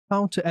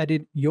How to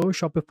edit your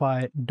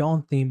Shopify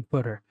Dawn theme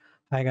footer.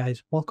 Hi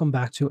guys, welcome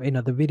back to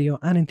another video,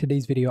 and in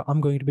today's video I'm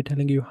going to be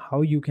telling you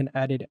how you can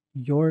edit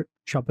your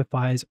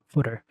Shopify's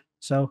footer.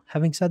 So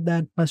having said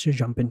that, let's just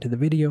jump into the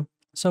video.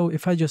 So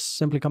if I just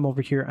simply come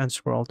over here and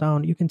scroll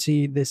down, you can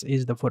see this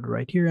is the footer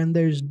right here, and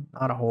there's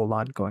not a whole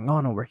lot going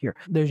on over here.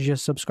 There's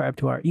just subscribe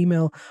to our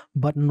email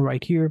button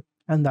right here,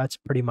 and that's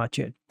pretty much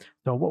it.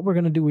 So what we're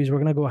going to do is we're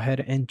going to go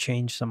ahead and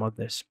change some of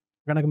this.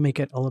 We're going to make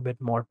it a little bit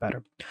more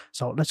better.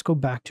 So let's go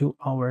back to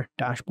our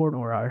dashboard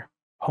or our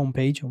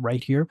homepage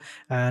right here.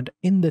 And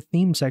in the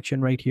theme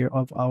section right here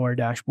of our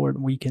dashboard,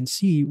 we can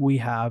see we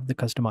have the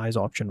customize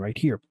option right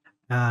here.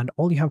 And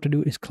all you have to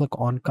do is click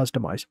on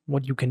customize.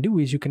 What you can do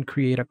is you can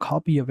create a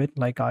copy of it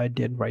like I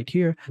did right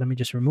here. Let me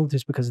just remove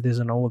this because there's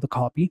an old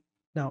copy.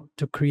 Now,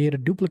 to create a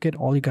duplicate,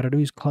 all you got to do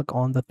is click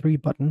on the three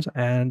buttons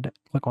and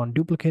click on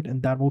duplicate,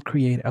 and that will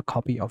create a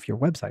copy of your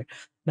website.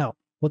 Now,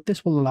 what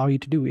this will allow you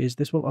to do is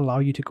this will allow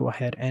you to go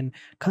ahead and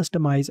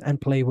customize and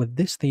play with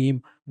this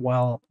theme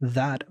while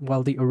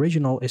the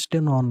original is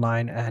still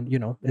online and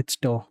it's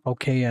still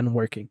okay and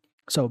working.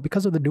 So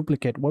because of the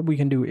duplicate, what we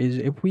can do is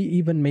if we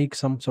even make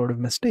some sort of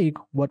mistake,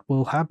 what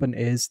will happen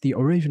is the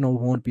original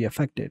won't be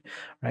affected,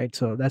 right?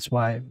 So that's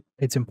why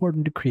it's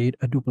important to create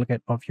a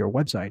duplicate of your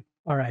website.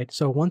 All right,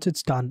 so once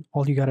it's done,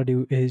 all you got to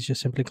do is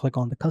just simply click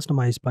on the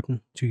customize button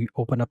to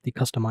open up the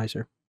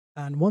customizer.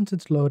 And once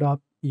it's loaded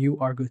up, you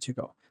are good to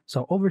go.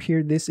 So over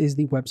here, this is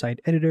the website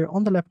editor.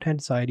 On the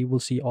left-hand side, you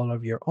will see all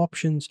of your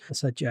options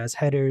such as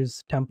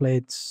headers,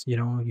 templates,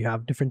 you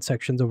have different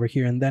sections over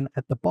here. And then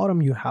at the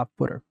bottom, you have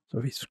footer. So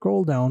if we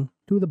scroll down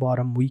to the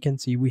bottom, we can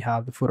see we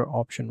have the footer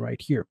option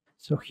right here.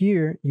 So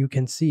here you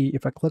can see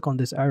if I click on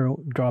this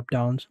arrow drop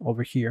downs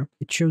over here,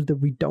 it shows that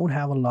we don't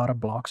have a lot of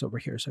blocks over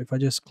here. So if I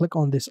just click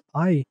on this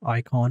eye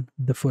icon,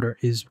 the footer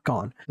is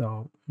gone.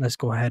 So let's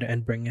go ahead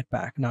and bring it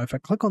back. Now, if I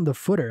click on the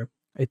footer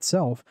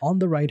itself, on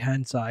the right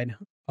hand side,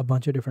 a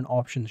bunch of different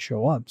options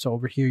show up. So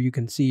over here, you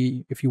can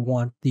see if you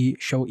want the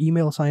show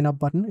email sign up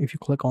button, if you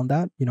click on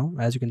that,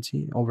 as you can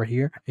see over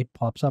here, it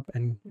pops up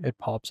and it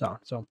pops out.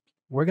 So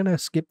we're going to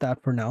skip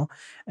that for now.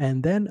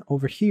 And then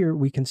over here,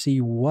 we can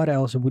see what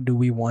else do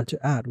we want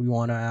to add. We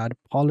want to add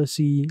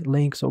policy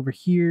links over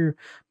here,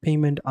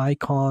 payment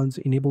icons,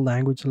 enable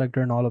language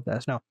selector, and all of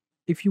that. Now,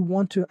 if you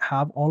want to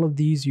have all of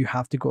these, you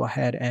have to go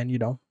ahead and,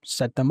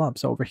 set them up.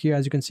 So over here,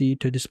 as you can see,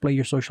 to display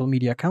your social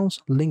media accounts,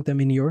 link them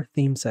in your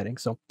theme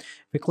settings. So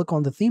if we click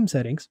on the theme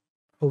settings,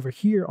 over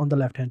here on the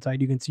left-hand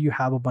side, you can see you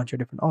have a bunch of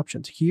different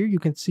options. Here, you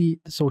can see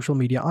the social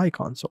media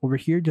icons. So over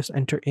here, just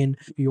enter in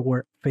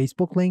your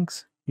Facebook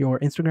links, your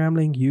Instagram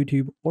link,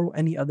 YouTube, or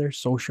any other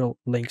social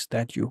links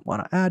that you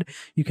want to add.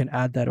 You can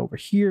add that over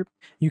here.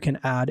 You can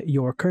add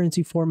your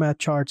currency format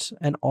charts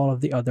and all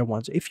of the other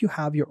ones. If you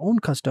have your own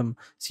custom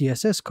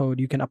CSS code,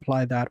 you can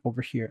apply that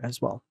over here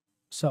as well.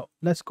 So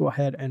let's go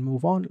ahead and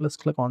move on. Let's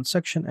click on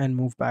section and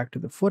move back to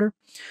the footer.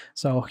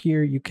 So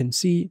here you can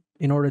see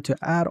in order to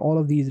add all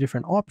of these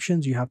different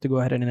options, you have to go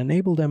ahead and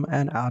enable them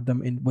and add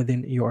them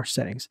within your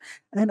settings.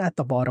 And at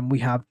the bottom, we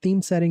have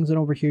theme settings. And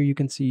over here, you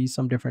can see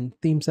some different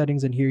theme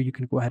settings. And here you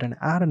can go ahead and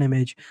add an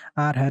image,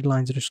 add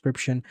headlines,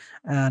 description,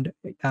 and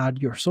add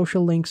your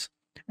social links.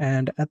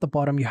 And at the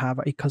bottom, you have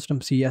a custom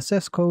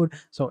CSS code.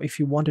 So if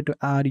you wanted to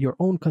add your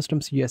own custom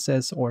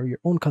CSS or your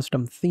own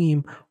custom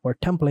theme or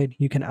template,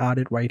 you can add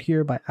it right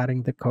here by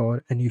adding the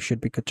code and you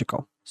should be good to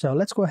go. So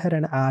let's go ahead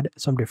and add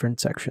some different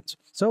sections.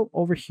 So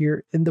over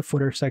here in the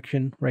footer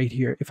section right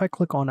here, if I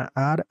click on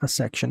add a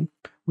section,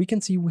 we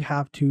can see we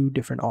have two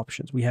different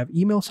options. We have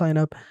email sign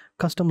up,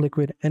 custom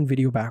liquid, and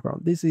video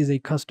background. This is a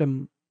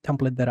custom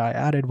template that I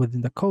added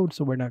within the code,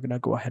 so we're not going to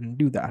go ahead and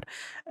do that.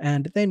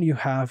 And then you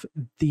have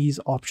these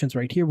options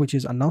right here, which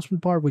is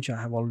announcement bar, which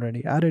I have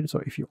already added. So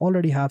if you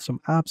already have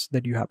some apps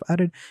that you have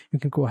added, you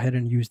can go ahead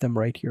and use them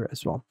right here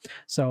as well.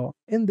 So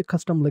in the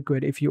custom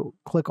liquid, if you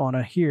click on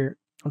it here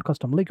on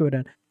custom liquid,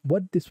 and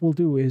what this will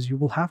do is you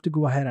will have to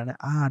go ahead and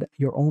add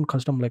your own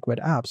custom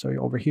liquid app. So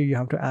over here, you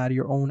have to add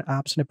your own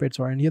app snippets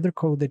or any other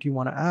code that you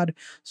want to add.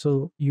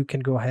 So you can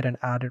go ahead and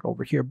add it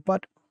over here.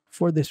 But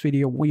for this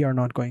video, we are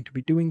not going to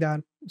be doing that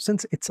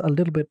since it's a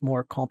little bit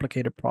more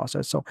complicated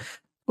process. So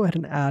go ahead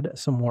and add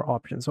some more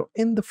options. So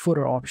in the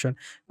footer option,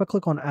 if I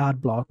click on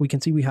add block, we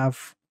can see we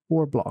have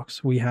 4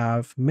 blocks. We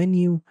have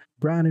menu,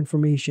 brand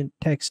information,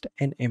 text,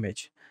 and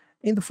image.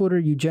 In the footer,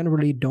 you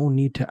generally don't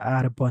need to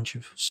add a bunch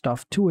of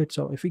stuff to it.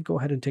 So if we go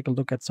ahead and take a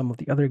look at some of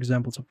the other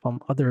examples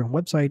from other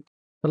websites,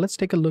 so let's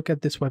take a look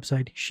at this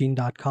website,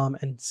 Shein.com,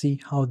 and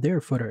see how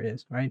their footer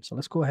is, right? So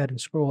let's go ahead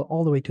and scroll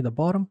all the way to the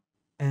bottom.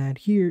 And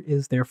here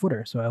is their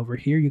footer. So over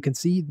here, you can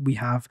see we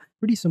have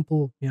pretty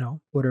simple,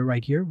 footer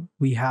right here.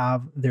 We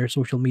have their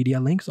social media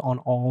links on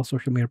all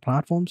social media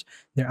platforms,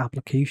 their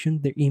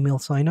application, their email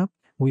sign up.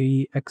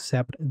 We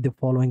accept the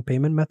following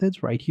payment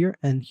methods right here.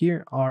 And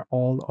here are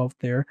all of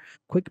their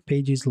quick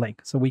pages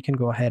link. So we can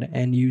go ahead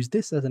and use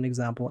this as an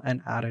example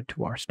and add it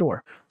to our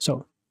store.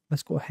 So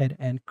let's go ahead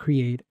and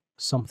create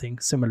something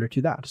similar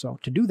to that. So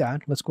to do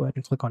that, let's go ahead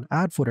and click on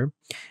add footer.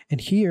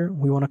 And here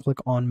we want to click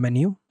on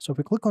menu. So if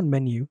we click on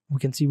menu, we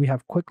can see we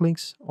have quick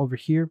links over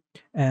here.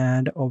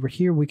 And over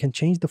here, we can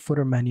change the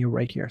footer menu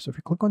right here. So if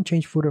you click on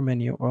change footer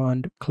menu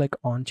and click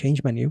on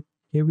change menu,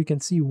 here we can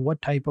see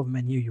what type of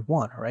menu you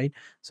want, right?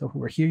 So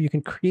over here, you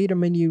can create a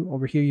menu.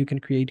 Over here, you can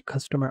create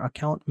customer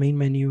account, main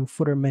menu,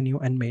 footer menu,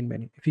 and main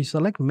menu. If you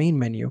select main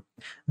menu,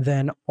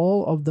 then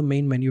all of the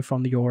main menu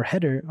from your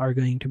header are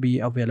going to be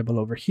available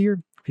over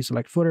here. If you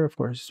select footer, of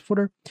course, it's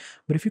footer.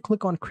 But if you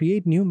click on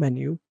create new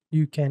menu,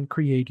 you can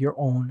create your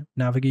own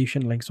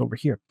navigation links over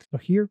here. So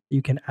here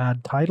you can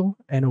add title,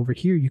 and over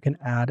here you can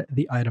add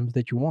the items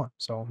that you want.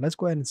 So let's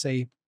go ahead and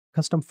say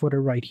custom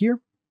footer right here.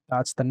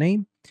 That's the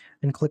name,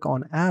 and click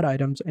on add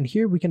items. And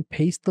here we can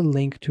paste the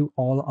link to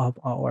all of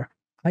our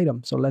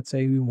items. So let's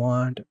say we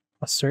want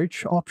a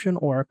search option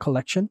or a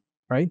collection,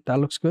 right? That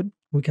looks good.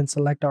 We can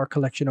select our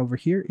collection over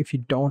here. If you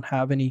don't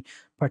have any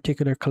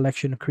particular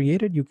collection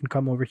created, you can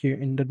come over here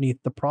underneath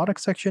the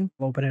product section,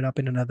 open it up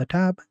in another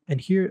tab. And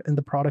here in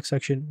the product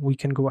section, we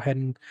can go ahead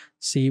and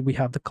see we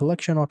have the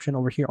collection option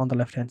over here on the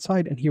left-hand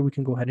side. And here we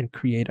can go ahead and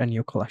create a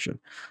new collection.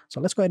 So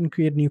let's go ahead and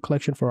create a new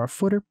collection for our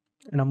footer.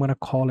 And I'm going to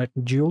call it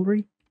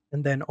jewelry.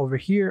 And then over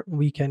here,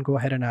 we can go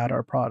ahead and add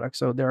our product.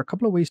 So there are a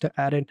couple of ways to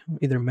add it,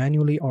 either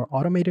manually or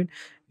automated.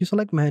 If you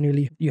select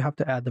manually, you have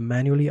to add them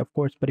manually, of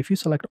course. But if you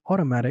select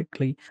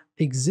automatically,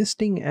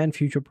 existing and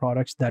future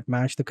products that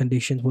match the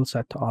conditions will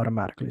set to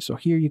automatically. So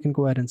here you can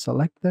go ahead and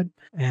select that.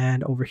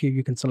 And over here,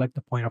 you can select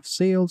the point of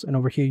sales. And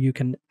over here, you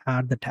can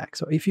add the tag.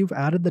 So if you've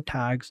added the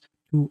tags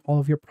to all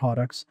of your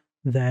products,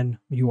 then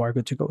you are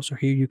good to go. So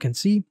here you can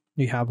see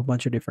you have a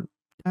bunch of different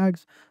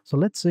tags. So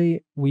let's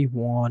say we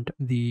want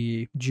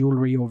the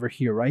jewelry over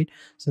here, right?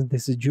 Since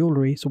this is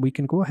jewelry, so we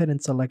can go ahead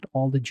and select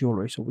all the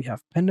jewelry. So we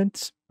have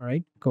pendants, all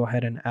right? Go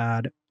ahead and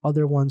add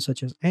other ones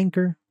such as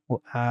anchor.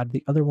 We'll add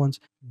the other ones.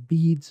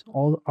 Beads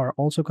all are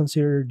also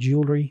considered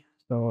jewelry.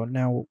 So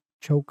now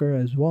choker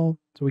as well.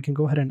 So we can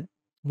go ahead and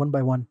one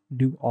by one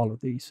do all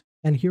of these.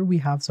 And here we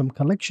have some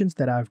collections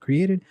that I've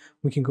created.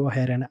 We can go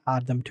ahead and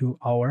add them to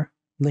our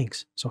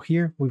links. So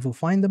here we will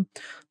find them.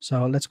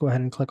 So let's go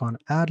ahead and click on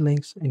add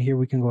links, and here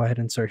we can go ahead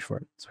and search for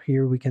it. So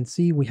here we can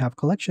see we have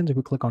collections. If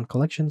we click on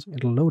collections,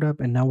 it'll load up,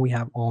 and now we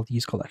have all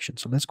these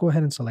collections. So let's go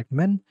ahead and select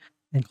men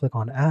and click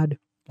on add.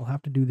 We'll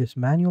have to do this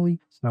manually.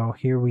 So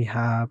here we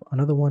have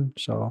another one.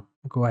 So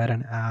we'll go ahead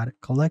and add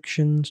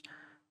collections.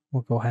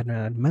 We'll go ahead and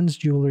add men's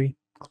jewelry.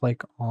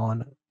 Click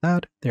on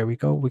that. There we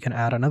go. We can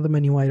add another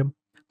menu item.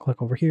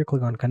 Click over here,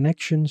 click on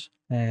connections,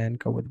 and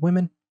go with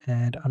women.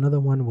 And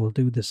another one will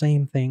do the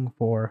same thing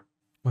for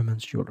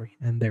women's jewelry.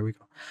 And there we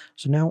go.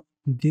 So now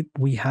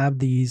we have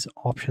these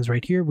options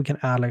right here. We can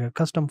add like a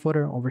custom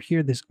footer over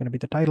here. This is going to be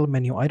the title,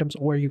 menu items,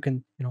 or you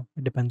can,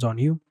 it depends on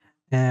you.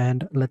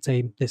 And let's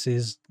say this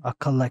is a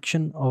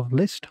collection of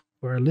list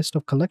or a list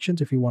of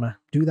collections if you want to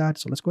do that.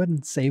 So let's go ahead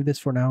and save this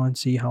for now and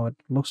see how it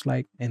looks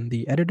like in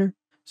the editor.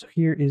 So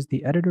here is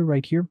the editor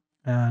right here.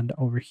 And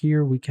over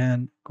here, we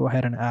can go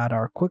ahead and add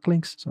our quick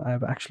links. So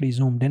I've actually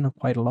zoomed in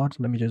quite a lot.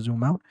 So let me just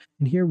zoom out.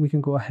 And here we can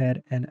go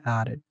ahead and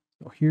add it.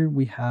 So here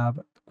we have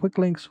quick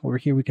links. Over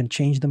here, we can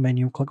change the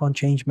menu, click on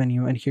change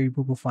menu, and here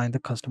we will find the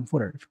custom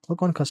footer. If you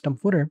click on custom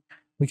footer,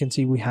 we can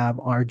see we have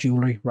our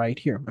jewelry right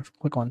here. If you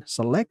click on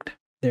select,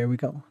 there we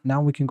go.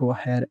 Now we can go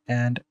ahead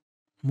and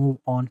move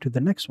on to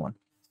the next one.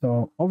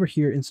 So over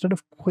here, instead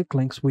of quick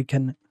links, we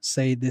can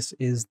say this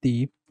is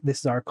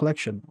our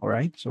collection. All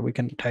right. So we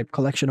can type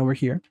collection over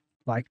here.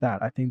 Like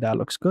that. I think that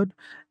looks good.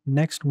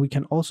 Next, we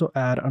can also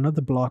add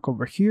another block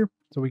over here.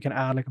 So we can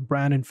add like a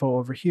brand info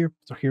over here.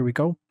 So here we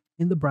go.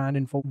 In the brand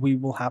info, we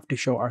will have to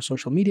show our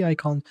social media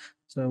icon.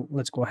 So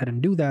let's go ahead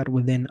and do that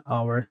within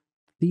our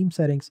theme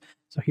settings.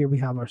 So here we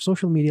have our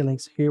social media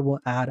links. Here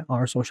we'll add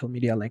our social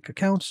media link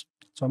accounts.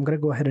 So I'm going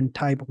to go ahead and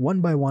type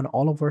one by one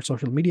all of our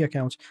social media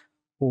accounts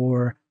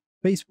for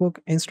Facebook,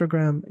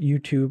 Instagram,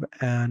 YouTube,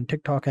 and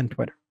TikTok and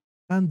Twitter.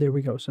 And there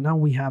we go. So now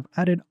we have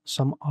added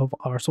some of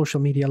our social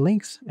media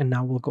links, and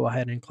now we'll go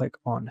ahead and click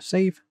on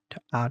save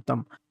to add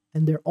them.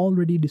 And they're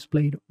already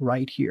displayed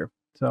right here.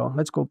 So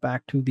let's go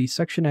back to the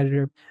section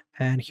editor,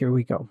 and here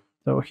we go.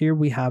 So here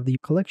we have the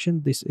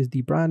collection. This is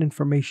the brand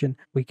information.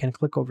 We can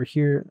click over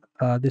here.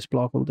 This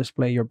block will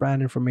display your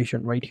brand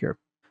information right here.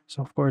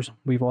 So of course,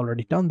 we've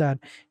already done that.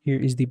 Here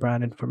is the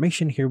brand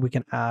information. Here we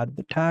can add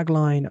the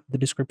tagline, the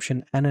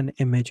description, and an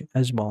image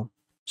as well.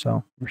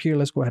 So over here,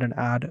 let's go ahead and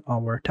add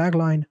our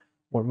tagline.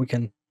 Or we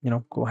can,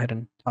 go ahead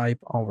and type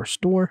our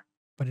store.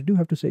 But I do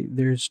have to say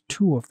there's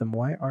two of them.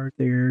 Why are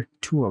there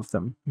two of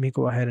them? Let me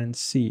go ahead and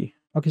see.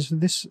 Okay, so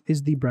this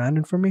is the brand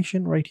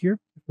information right here.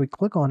 If we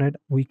click on it,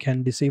 we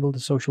can disable the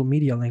social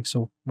media links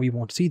so we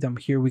won't see them.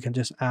 Here we can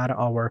just add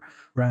our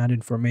brand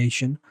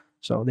information.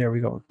 So there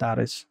we go. That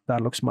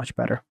looks much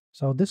better.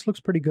 So this looks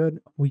pretty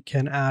good. We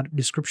can add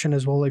description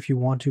as well if you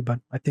want to, but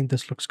I think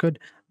this looks good.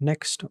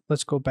 Next,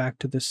 let's go back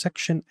to this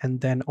section.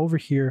 And then over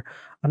here,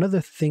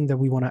 another thing that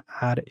we want to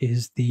add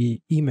is the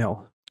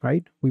email,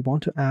 right? We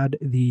want to add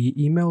the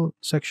email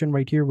section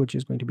right here, which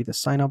is going to be the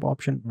sign up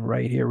option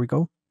right here we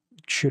go.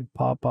 It should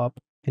pop up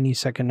any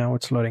second now.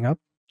 It's loading up.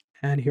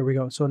 And here we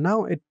go. So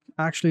now it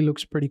actually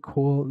looks pretty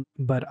cool,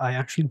 but I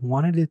actually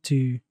wanted it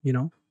to,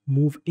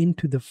 move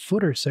into the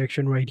footer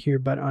section right here,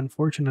 but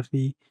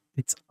unfortunately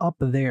it's up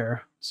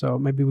there. So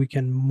maybe we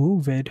can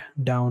move it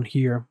down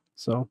here.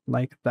 So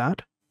like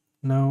that.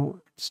 No,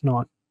 it's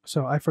not.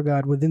 So I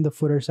forgot, within the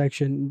footer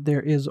section,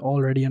 there is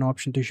already an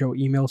option to show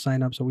email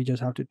signup. So we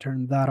just have to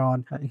turn that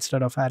on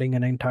instead of adding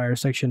an entire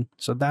section.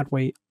 So that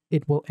way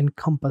it will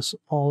encompass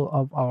all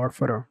of our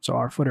footer. So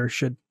our footer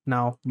should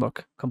now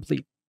look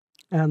complete.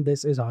 And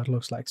this is how it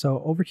looks like.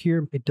 So over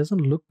here, it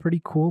doesn't look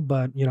pretty cool,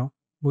 but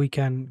we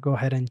can go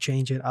ahead and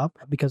change it up,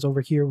 because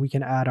over here we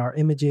can add our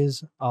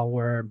images,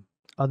 our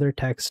other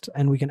text,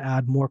 and we can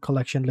add more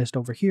collection list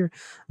over here.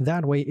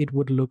 That way it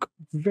would look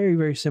very,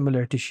 very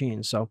similar to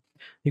Shein. So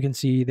you can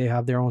see they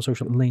have their own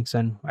social links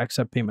and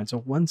accept payments.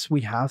 So once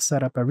we have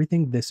set up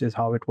everything, this is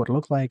how it would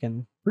look like,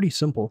 and pretty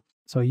simple.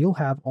 So you'll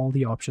have all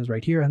the options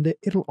right here, and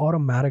it'll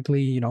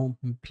automatically,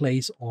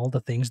 place all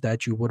the things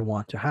that you would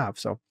want to have.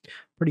 So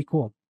pretty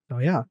cool. So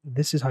yeah,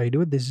 this is how you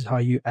do it. This is how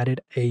you edit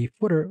a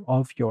footer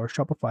of your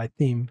Shopify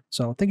theme.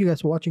 So thank you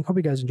guys for watching. Hope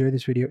you guys enjoyed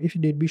this video. If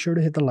you did, be sure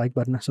to hit the like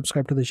button,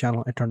 subscribe to the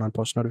channel, and turn on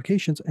post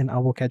notifications. And I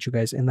will catch you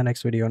guys in the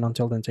next video. And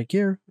until then, take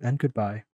care and goodbye.